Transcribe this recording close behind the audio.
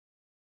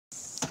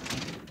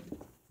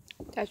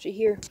Tachi,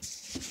 here.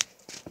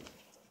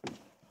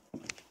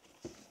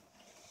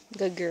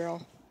 Good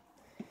girl.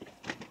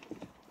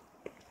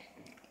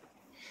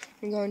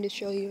 I'm going to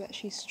show you that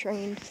she's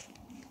trained.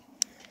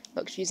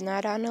 Look, she's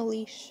not on a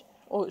leash.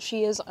 Well,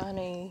 she is on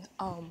a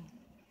an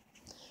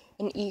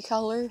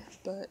e-collar,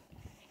 but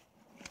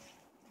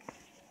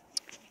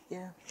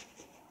yeah.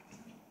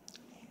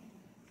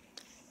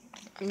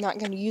 I'm not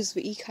going to use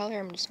the e-collar.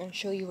 I'm just going to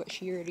show you what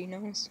she already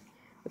knows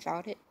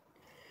without it.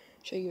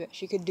 Show you that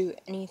she could do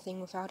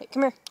anything without it.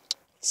 Come here.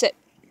 Sit.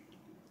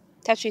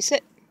 Tachi,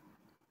 sit.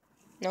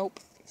 Nope.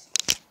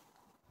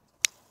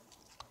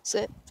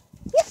 Sit.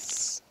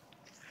 Yes.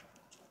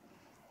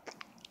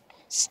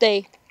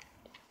 Stay.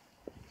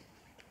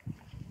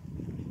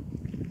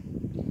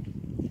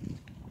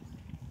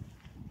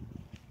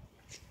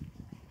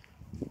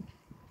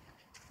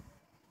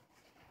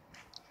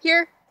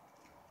 Here.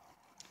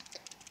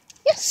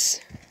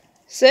 Yes.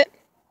 Sit.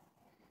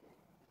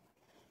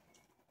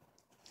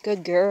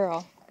 Good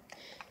girl.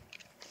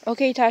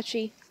 Okay,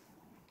 Tachi.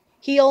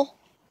 Heel.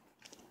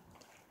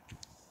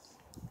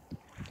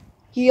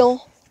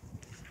 Heel.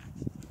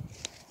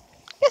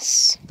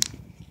 Yes.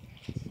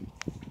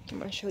 I'm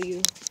going to show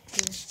you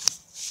here.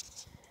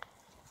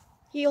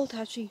 Heel,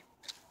 Tachi.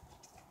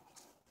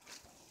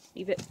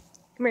 Leave it.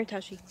 Come here,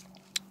 Tachi.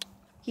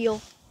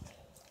 Heel.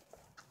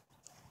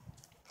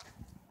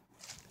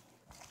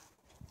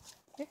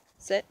 Here.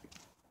 Sit.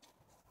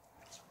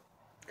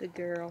 Good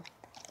girl.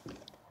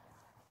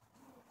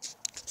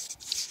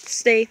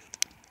 Stay.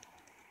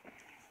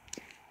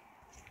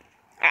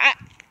 Ah!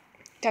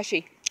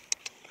 Tachi.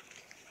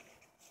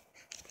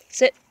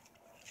 Sit.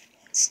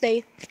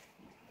 Stay.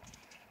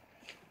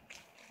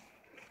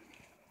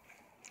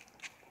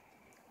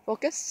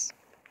 Focus.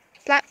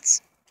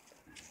 Flats.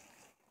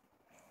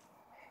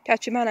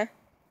 Tachibana.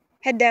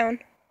 Head down.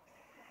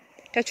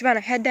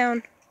 Tachibana, head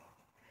down.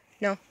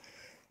 No.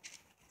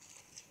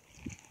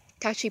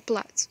 Tachi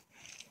Platz.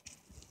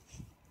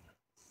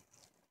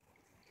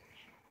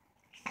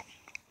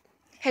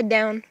 Head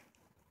down.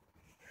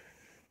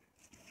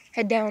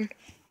 Head down.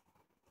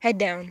 Head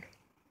down.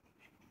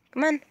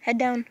 Come on, head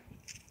down.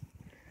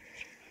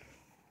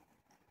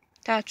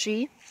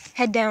 Tachi,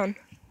 head down.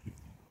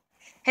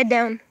 Head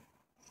down.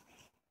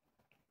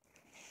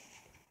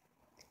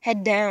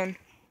 Head down.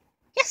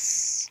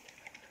 Yes!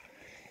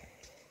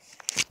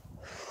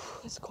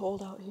 It's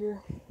cold out here.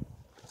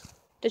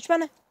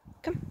 Tachibana,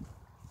 come.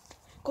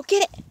 Go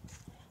get it.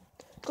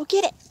 Go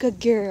get it. Good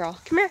girl.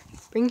 Come here.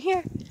 Bring it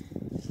here.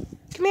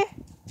 Come here.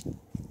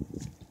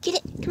 Get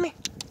it. Come here.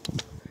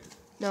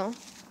 No.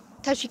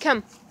 Tachi,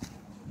 come.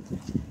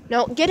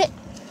 No, get it.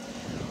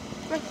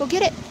 Come on, go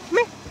get it. Come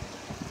here.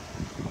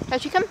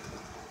 Tachi, come.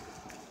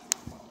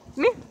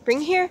 Come here.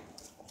 Bring it here.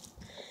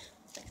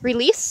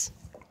 Release.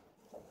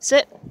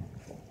 Sit.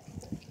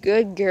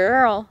 Good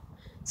girl.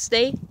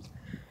 Stay.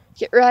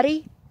 Get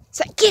ready.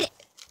 Set. Get it.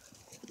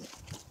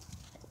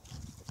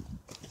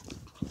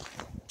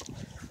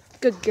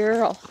 Good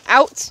girl.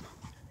 Out.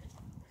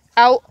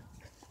 Out.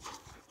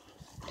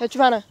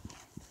 Tachibana.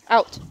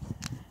 Out.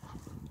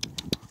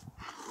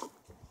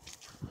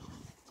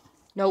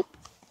 Nope.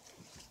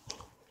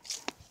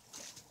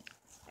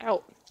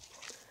 Out.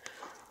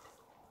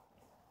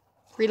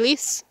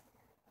 Release.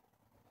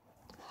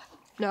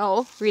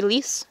 No.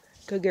 Release.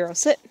 Good girl.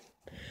 Sit.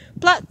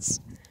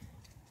 Platz.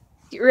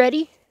 Get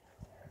ready.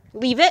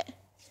 Leave it.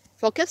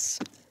 Focus.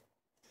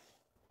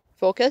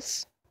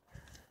 Focus.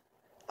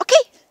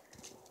 Okay.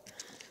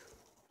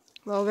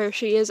 Well, there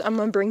she is. I'm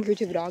gonna bring her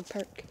to the dog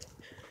park.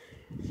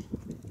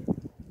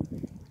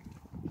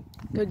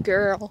 Good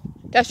girl.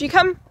 Tachi,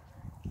 come.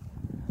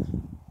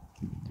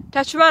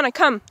 Tachibana,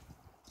 come.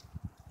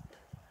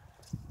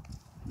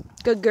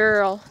 Good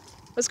girl.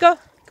 Let's go.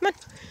 Come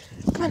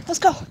on. Come on, let's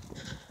go.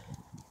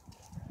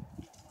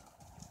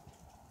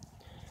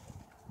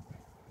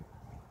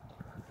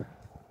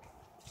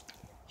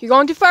 You're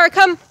going too far.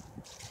 Come.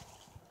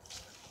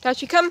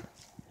 Tachi, come.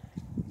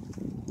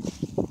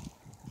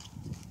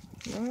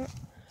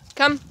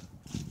 Come.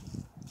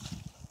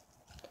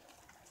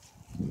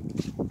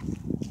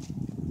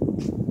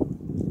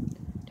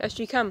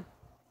 Tachi, come.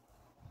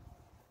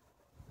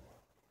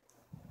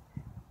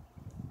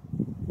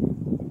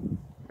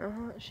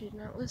 Oh, she's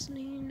not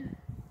listening.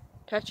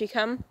 Tachi,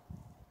 come.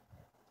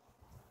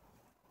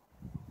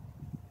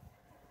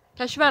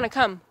 Tachibana,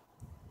 come.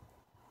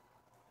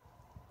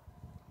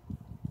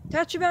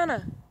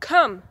 Tachibana,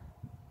 come.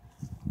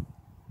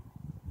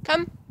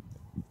 Come.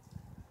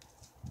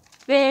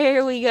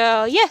 There we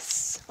go.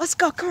 Yes. Let's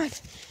go. Come on.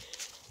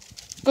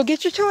 Go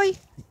get your toy.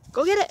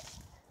 Go get it.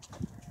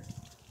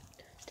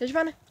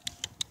 Tachibana.